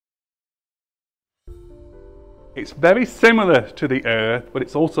It's very similar to the Earth, but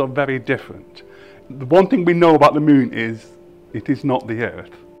it's also very different. The one thing we know about the moon is it is not the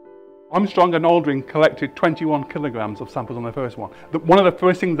Earth. Armstrong and Aldrin collected 21 kilograms of samples on the first one. One of the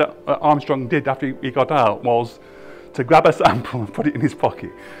first things that Armstrong did after he got out was to grab a sample and put it in his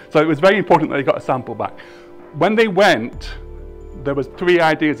pocket. So it was very important that he got a sample back. When they went, there was 3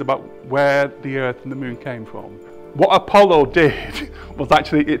 ideas about where the Earth and the moon came from. What Apollo did was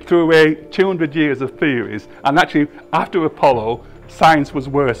actually it threw away 200 years of theories, and actually after Apollo, science was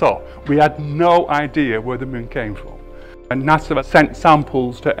worse off. We had no idea where the moon came from. And NASA sent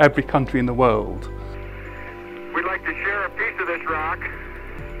samples to every country in the world. We'd like to share a piece of this rock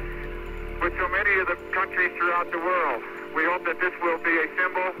with so many of the countries throughout the world. We hope that this will be a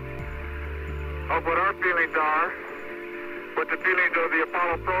symbol of what our feelings are, what the feelings of the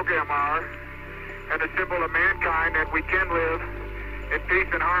Apollo program are, and a symbol of mankind that we can live in peace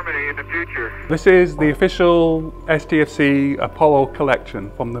and harmony in the future. This is the official STFC Apollo collection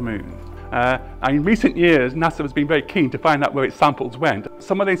from the moon. And in recent years, NASA has been very keen to find out where its samples went.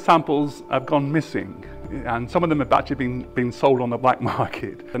 Some of these samples have gone missing, and some of them have actually been sold on the black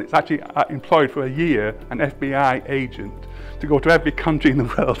market. And it's actually employed for a year an FBI agent to go to every country in the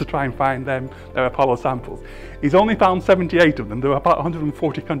world to try and find their Apollo samples. He's only found 78 of them. There are about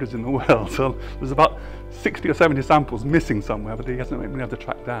 140 countries in the world, so there's about 60 or 70 samples missing somewhere, but he hasn't been able to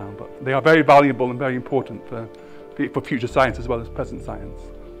track down. But they are very valuable and very important for future science as well as present science.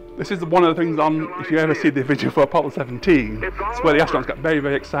 This is one of the things on, if you ever see the video for Apollo 17, it's where the astronauts got very,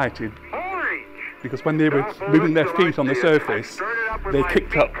 very excited. Because when they were moving their feet on the surface, they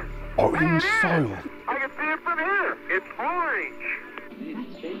kicked up orange soil. I can see it from here. It's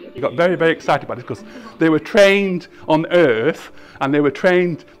orange. They got very, very excited about this because they were trained on Earth, and they were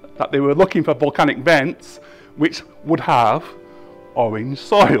trained that they were looking for volcanic vents which would have orange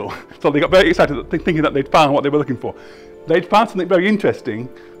soil. So they got very excited thinking that they'd found what they were looking for. They'd found something very interesting,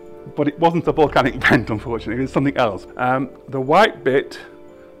 but it wasn't a volcanic vent, unfortunately. It was something else. The white bits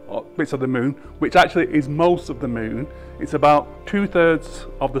of the moon, which actually is most of the moon, it's about 2/3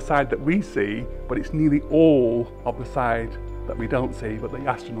 of the side that we see, but it's nearly all of the side that we don't see, but the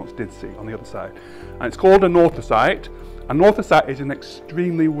astronauts did see on the other side. And it's called a northosite. A northosite is an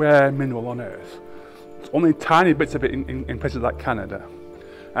extremely rare mineral on Earth. There's only tiny bits of it in places like Canada.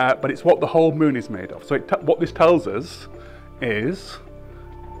 But it's what the whole moon is made of. So what this tells us is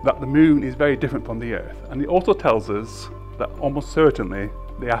that the moon is very different from the Earth. And it also tells us that almost certainly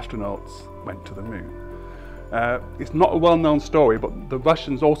the astronauts went to the moon. It's not a well-known story, but the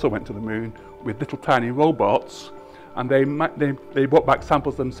Russians also went to the moon with little tiny robots, and they brought back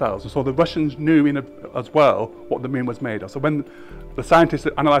samples themselves. And so the Russians knew as well what the moon was made of. So when the scientists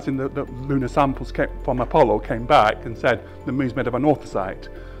analysing the lunar samples from Apollo came back and said the moon's made of a northosite,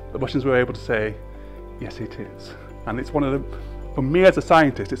 the Russians were able to say, yes, it is. And it's one of the, for me as a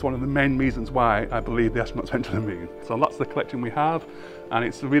scientist, it's one of the main reasons why I believe the astronauts went to the moon. So that's the collection we have, and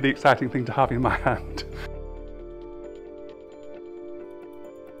it's a really exciting thing to have in my hand.